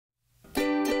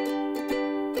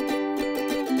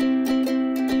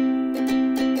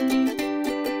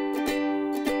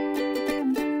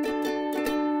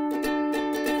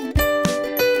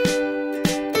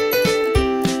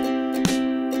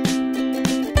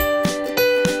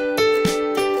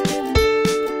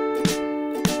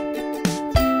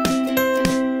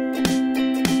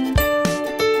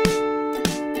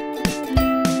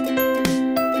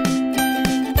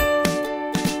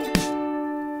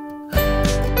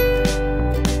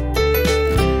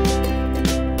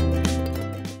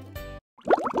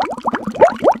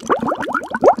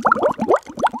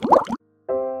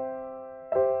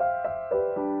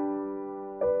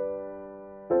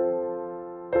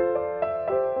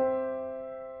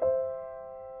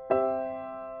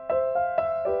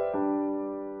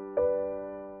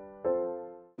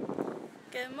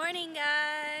Morning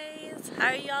guys! How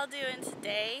are y'all doing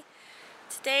today?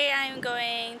 Today I'm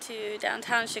going to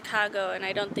downtown Chicago and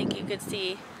I don't think you could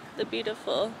see the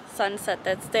beautiful sunset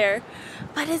that's there,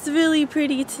 but it's really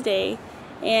pretty today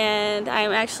and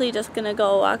I'm actually just gonna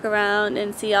go walk around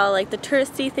and see all like the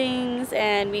touristy things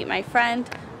and meet my friend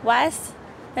Wes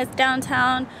that's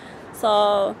downtown.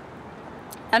 So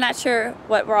I'm not sure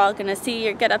what we're all gonna see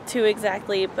or get up to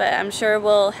exactly, but I'm sure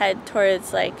we'll head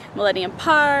towards like Millennium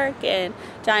Park and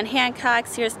John Hancock,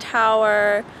 Sears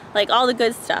Tower, like all the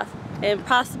good stuff, and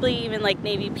possibly even like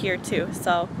Navy Pier too.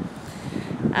 So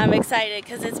I'm excited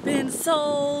because it's been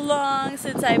so long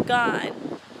since I've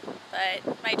gone.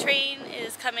 But my train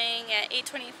is coming at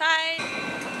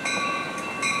 8:25.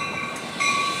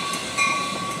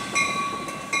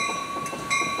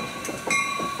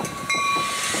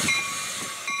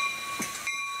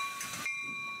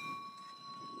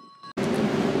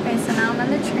 So now I'm on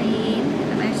the train.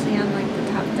 I'm actually on like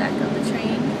the top deck of the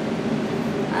train.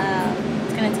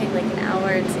 It's gonna take like an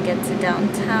hour to get to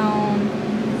downtown,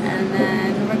 and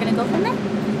then we're gonna go from there.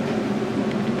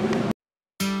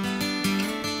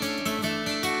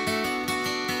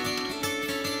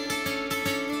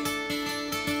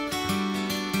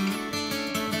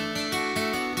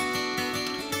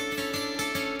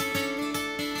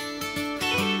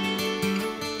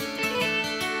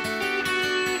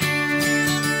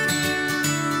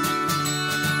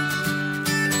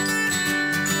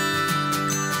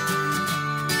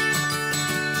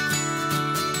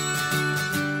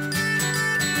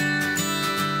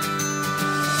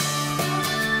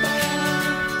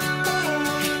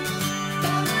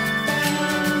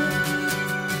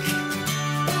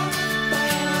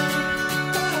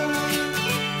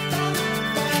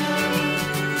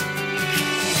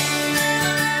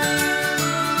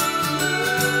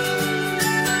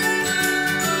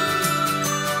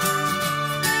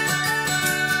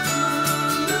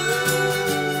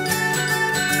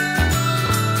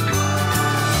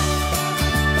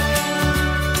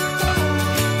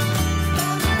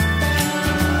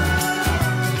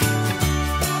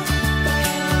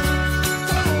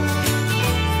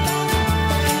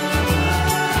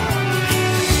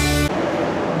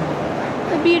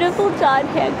 Beautiful John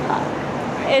Hancock.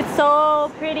 It's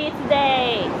so pretty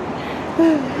today.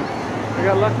 I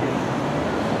got lucky.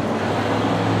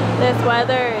 This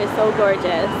weather is so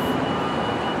gorgeous.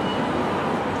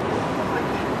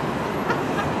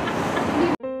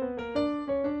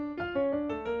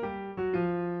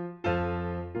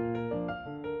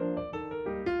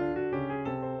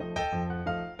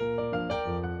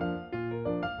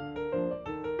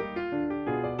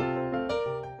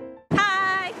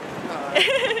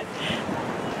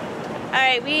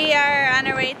 Alright, we are on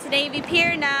our way to Navy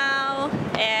Pier now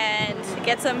and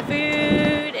get some food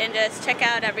and just check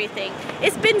out everything.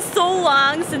 It's been so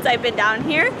long since I've been down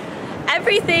here.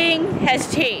 Everything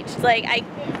has changed. Like, I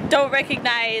don't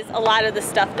recognize a lot of the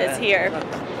stuff that's here.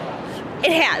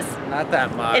 It has. Not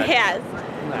that much. It has.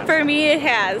 For me, it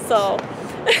has, so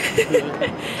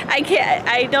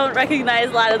I don't recognize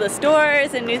a lot of the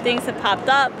stores, and new things have popped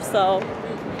up, so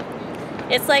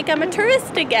it's like I'm a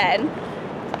tourist again.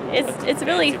 It's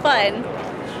really fun.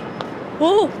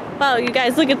 Oh, wow, you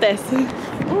guys, look at this.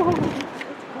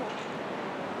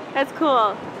 That's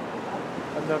cool.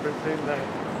 I've never seen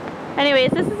that.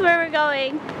 Anyways, this is where we're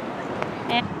going.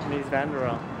 Mies van der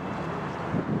Rohe.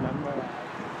 Remember?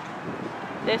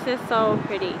 This is so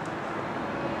pretty.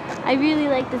 I really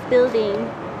like this building.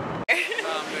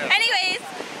 Anyways,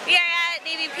 we are at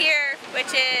Navy Pier,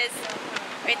 which is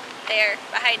right there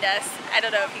behind us. I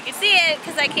don't know if you can see it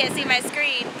because I can't see my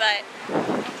screen, but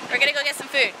we're gonna go get some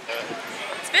food.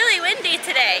 It's really windy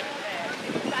today,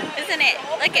 isn't it?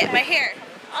 Look at my hair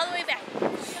all the way back.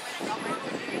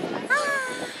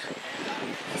 Ah,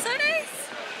 so nice.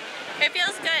 It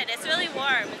feels good. It's really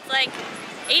warm. It's like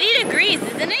 80 degrees,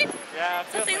 isn't it? Yeah,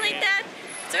 something like that.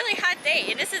 It's a really hot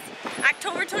day, and this is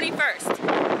October 21st.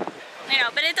 You know,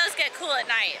 but it does get cool at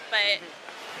night, but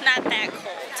not that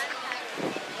cold.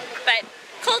 But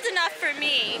cold enough for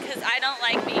me, because I don't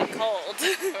like being cold.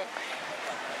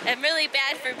 I'm really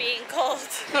bad for being cold.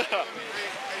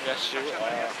 Yes, you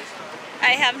are.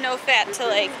 I have no fat to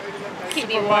like keep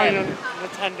me warm.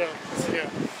 Nintendo is here.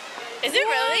 Is it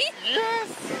really? Yes!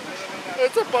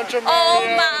 It's a bunch of Mario. Oh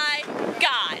my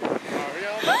god!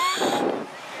 Mario?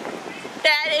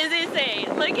 That is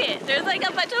insane. Look it. There's like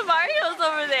a bunch of Marios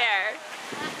over there.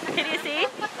 Can you see?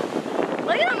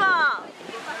 Look at them all.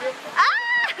 Ah!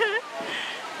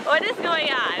 What is going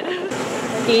on?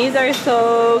 These are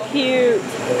so cute.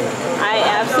 I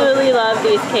absolutely love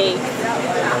these cakes.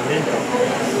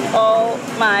 Oh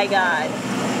my god.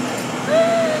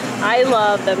 I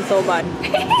love them so much.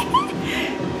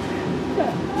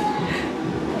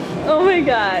 Oh my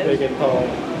god. Big and tall.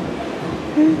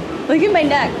 Look at my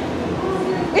neck.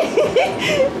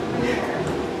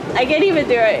 I can't even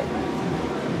do it.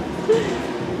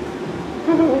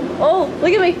 Oh,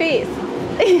 look at my face.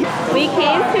 We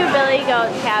came to Billy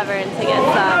Goat Tavern to get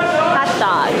some hot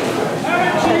dogs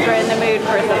because we're in the mood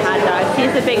for some hot dogs.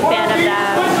 He's a big fan of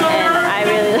them and I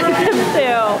really like them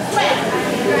too.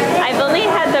 I've only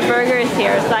had the burgers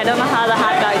here, so I don't know how the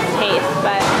hot dogs taste,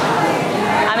 but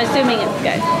I'm assuming it's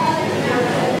good.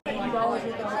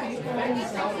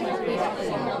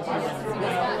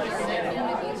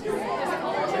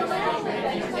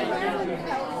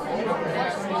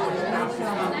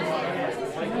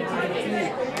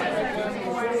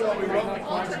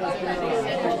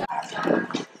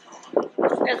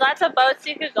 There's lots of boats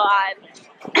you could go on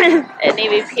at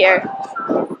Navy Pier,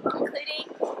 including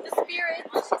the Spirit,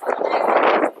 which is so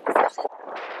nice.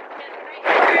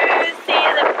 See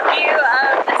the view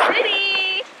of the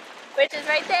city, which is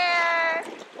right there.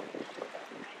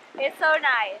 It's so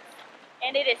nice,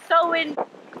 and it is so windy.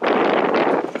 Look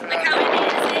how windy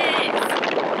it is.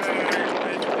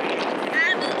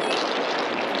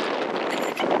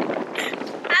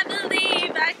 I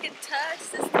believe I can touch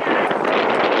the sky.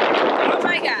 Oh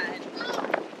my god.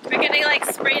 We're getting like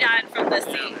sprayed on from the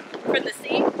sea. From the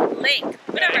sea? Lake.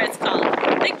 Whatever it's called.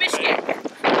 Lake Michigan.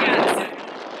 Yes.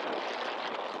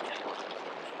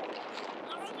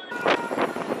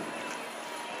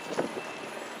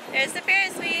 There's the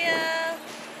Ferris wheel.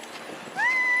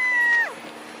 Woo!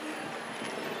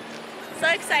 So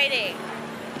exciting.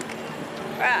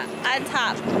 We're on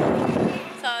top.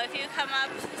 So if you come up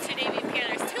to Navy Pier,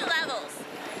 there's 2 levels.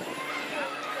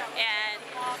 And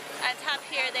on top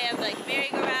here they have like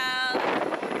merry-go-round,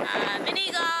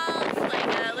 mini golf, like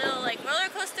a little like roller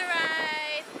coaster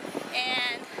ride,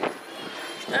 and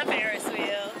the Ferris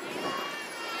wheel.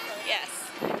 Yes,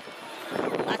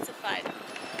 lots of fun.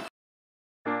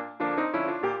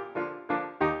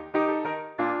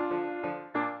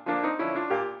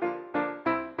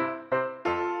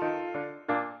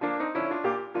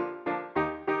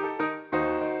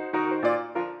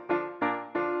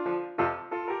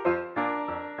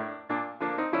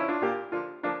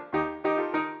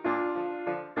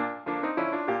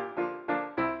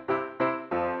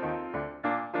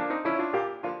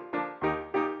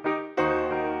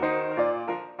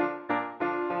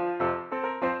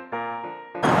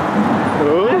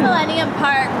 Millennium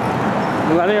Park.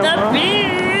 Millennium The Park?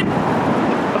 bean!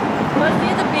 Let's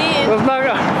see the bean. It's not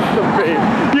the bean.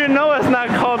 You know it's not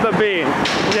called the bean.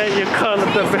 Yeah, you call it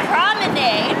the bean.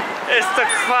 Promenade. It's the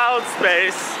cloud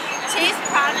space. Chase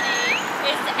Promenade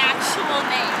is the actual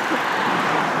name.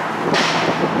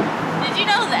 Did you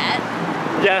know that?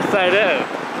 Yes, I did.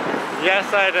 Yes,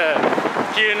 I did.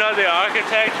 Do you know the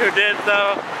architect who did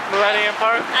the Millennium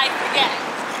Park? I forget.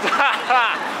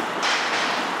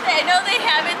 I know they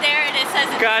have it there and it says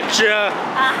it. Gotcha.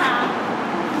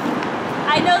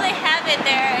 I know they have it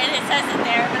there and it says it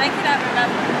there, but I cannot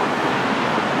remember.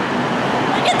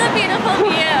 Look at the beautiful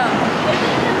view.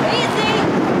 Isn't it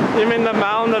amazing? You mean the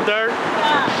mound of dirt?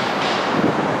 Yeah.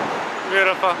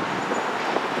 Beautiful.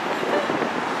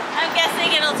 I'm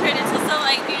guessing it'll turn into some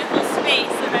like beautiful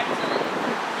space eventually.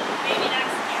 Maybe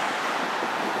next year.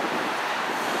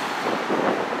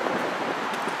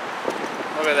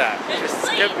 Look at that. There's She's a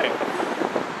plane. skipping.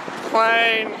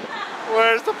 Plane.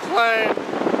 Where's the plane?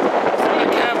 I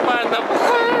can't find the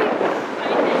plane.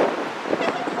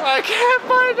 I can't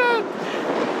find it.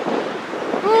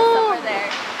 It's over there.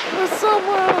 It's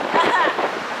somewhere.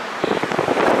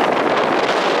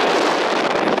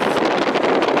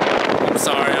 I'm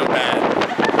sorry, I'm bad.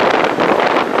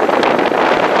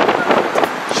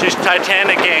 She's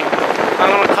Titanicing. I'm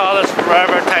gonna call this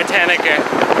forever Titanicing.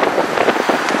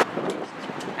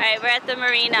 Alright, we're at the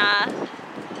marina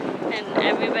and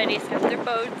everybody's got their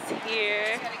boats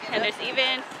here. And there's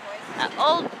even an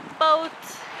old boat.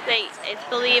 I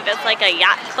believe it's like a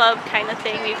yacht club kind of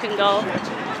thing you can go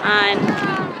on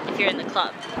if you're in the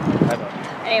club.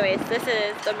 Anyways, this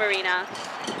is the marina.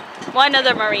 One of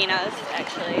the marinas,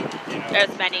 actually.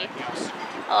 There's many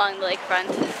along the lakefront.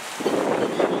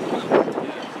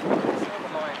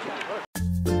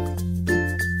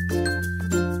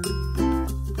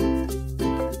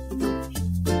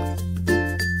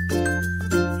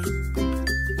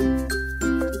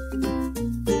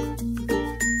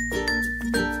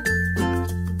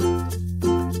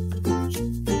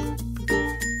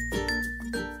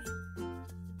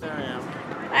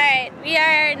 Alright, we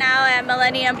are now at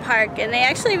Millennium Park, and they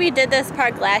actually redid this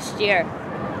park last year.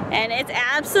 And it's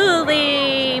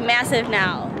absolutely massive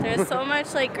now. There's so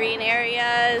much like green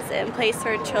areas and place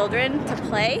for children to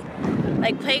play,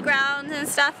 like playgrounds and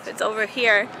stuff. It's over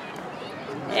here.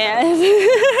 And,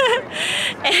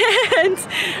 and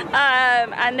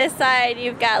on this side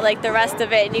you've got like the rest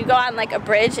of it, and you go on like a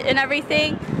bridge and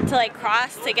everything to like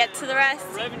cross to get to the rest.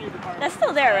 That's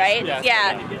still there, right?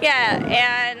 Yeah,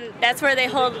 and that's where they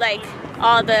hold like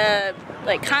all the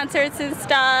like concerts and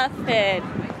stuff, and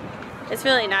it's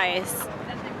really nice.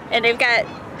 And they've got,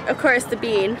 of course, the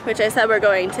Bean, which I said we're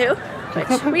going to,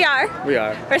 which we are.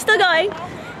 We're still going.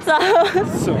 So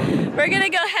we're gonna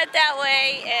go head that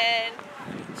way and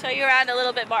show you around a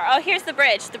little bit more. Oh, here's the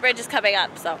bridge. The bridge is coming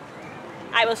up, so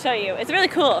I will show you. It's really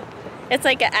cool. It's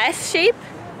like an S shape,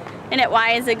 and it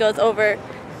winds and goes over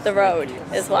the road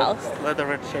as well.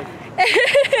 Leather shape.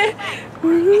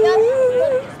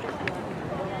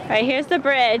 Alright, here's the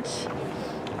bridge.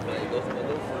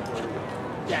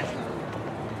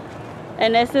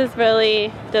 And this is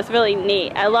really, just really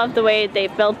neat. I love the way they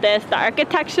built this. The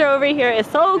architecture over here is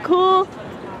so cool.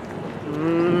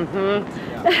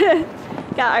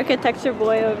 Got architecture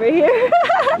boy over here.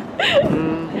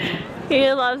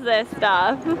 He loves this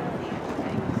stuff.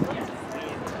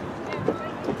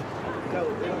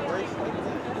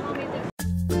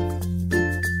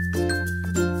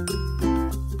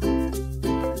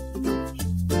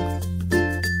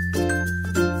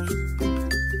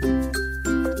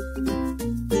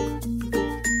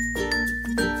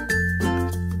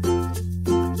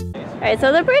 Alright,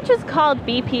 so the bridge is called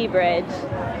BP Bridge.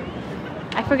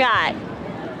 I forgot.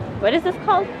 What is this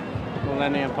called?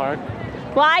 Millennium Park.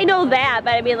 Well, I know that,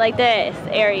 but I mean like this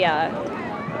area.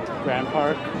 Grand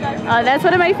Park. Oh, that's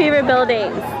one of my favorite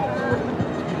buildings.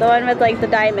 The one with like the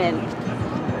diamond.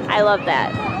 I love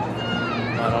that.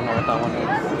 I don't know what that one is.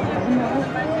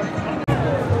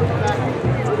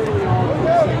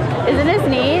 Isn't this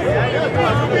neat?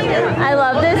 I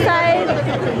love this side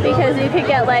because you could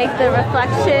get like the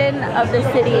reflection of the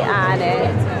city on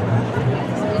it.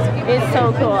 It's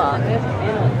so cool.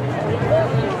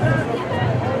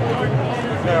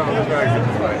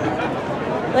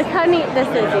 Look how neat this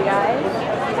is, you guys.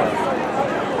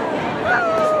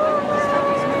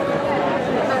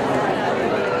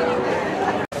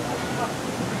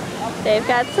 They've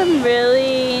got some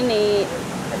really neat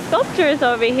sculptures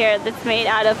over here that's made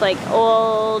out of like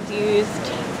old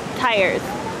used tires.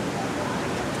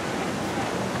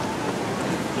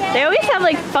 They always have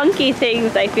like funky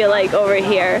things, I feel like, over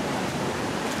here.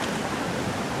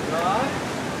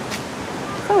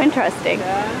 So interesting.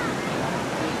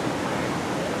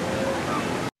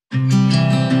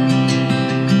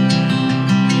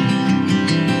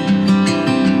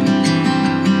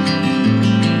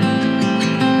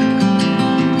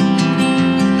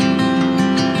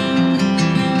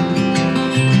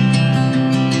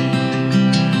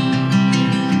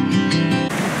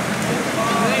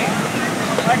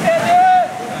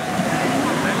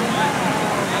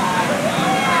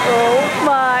 Oh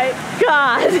my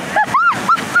God.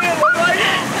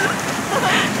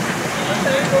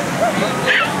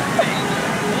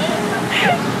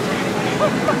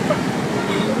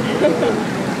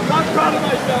 I'm proud of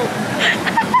myself.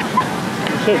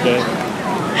 It's okay.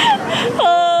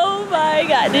 Oh my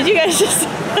God. Did you guys just...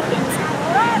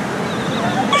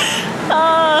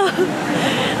 Oh,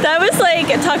 that was like,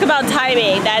 talk about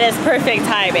timing. That is perfect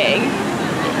timing.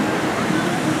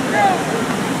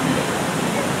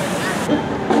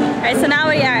 Alright, so now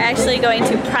we are actually going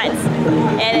to Pret,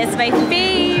 and it's my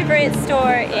favorite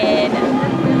store in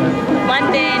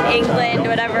London, England,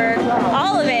 whatever,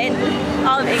 all of it,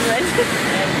 all of England.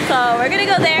 So we're gonna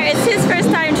go there. It's his first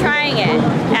time trying it,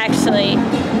 actually.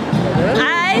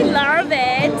 I love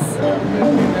it.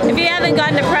 If you haven't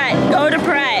gone to Pret, go to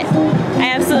Pret. I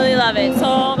absolutely love it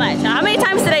so much. How many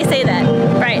times did I say that?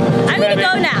 Right, I'm gonna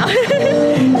go now.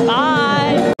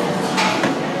 Bye.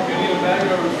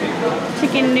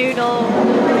 Chicken noodle,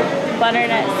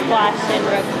 butternut squash and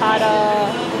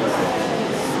ricotta,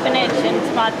 spinach and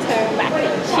tomato mac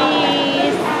and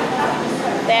cheese.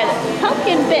 They had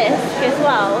pumpkin bisque as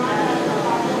well.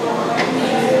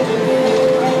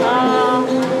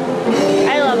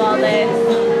 I love all this.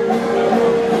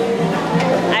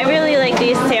 I really like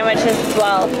these sandwiches as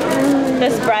well.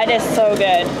 This bread is so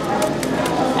good.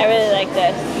 I really like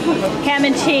this. Ham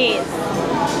and cheese.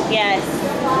 Yes.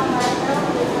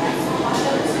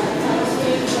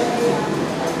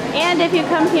 And if you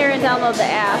come here and download the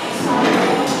app,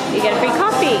 you get a free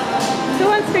coffee. Who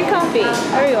wants free coffee?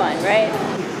 Everyone, right?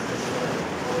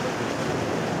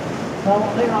 Well,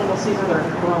 later on we'll see another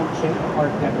chrome-shaped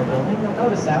Art Deco building. You'll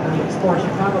notice that when you explore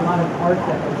Chicago, a lot of Art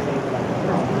Deco shaped like the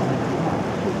throne.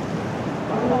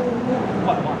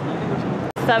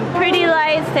 Some pretty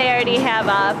lights they already have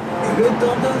up.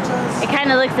 It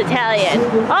kind of looks Italian.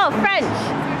 Oh, French!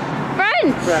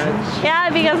 French! Yeah,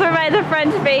 because we're by the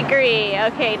French bakery.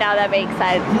 Okay, now that makes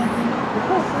sense.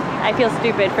 I feel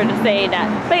stupid for just saying that.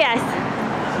 But yes,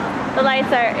 the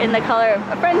lights are in the color of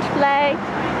a French flag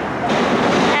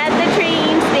at the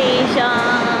train station.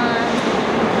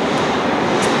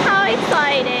 How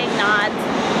exciting! Not.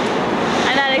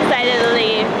 I'm not excited to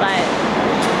leave, but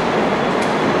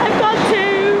I've got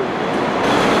to.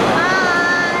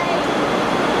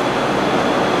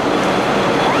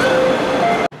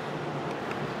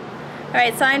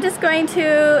 Alright, so I'm just going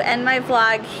to end my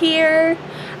vlog here.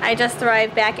 I just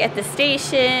arrived back at the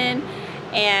station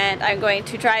and I'm going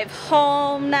to drive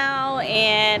home now,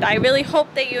 and I really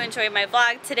hope that you enjoyed my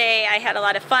vlog today. I had a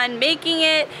lot of fun making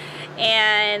it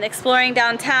and exploring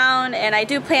downtown, and I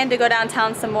do plan to go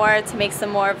downtown some more to make some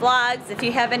more vlogs. If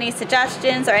you have any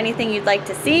suggestions or anything you'd like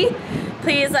to see,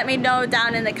 please let me know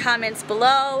down in the comments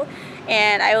below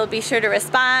and I will be sure to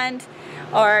respond.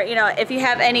 Or, you know, if you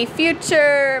have any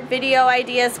future video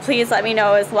ideas, please let me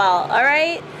know as well.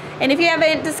 Alright? And if you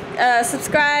haven't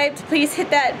subscribed, please hit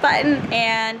that button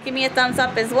and give me a thumbs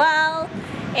up as well.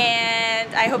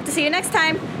 And I hope to see you next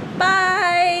time.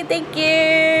 Bye! Thank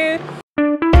you!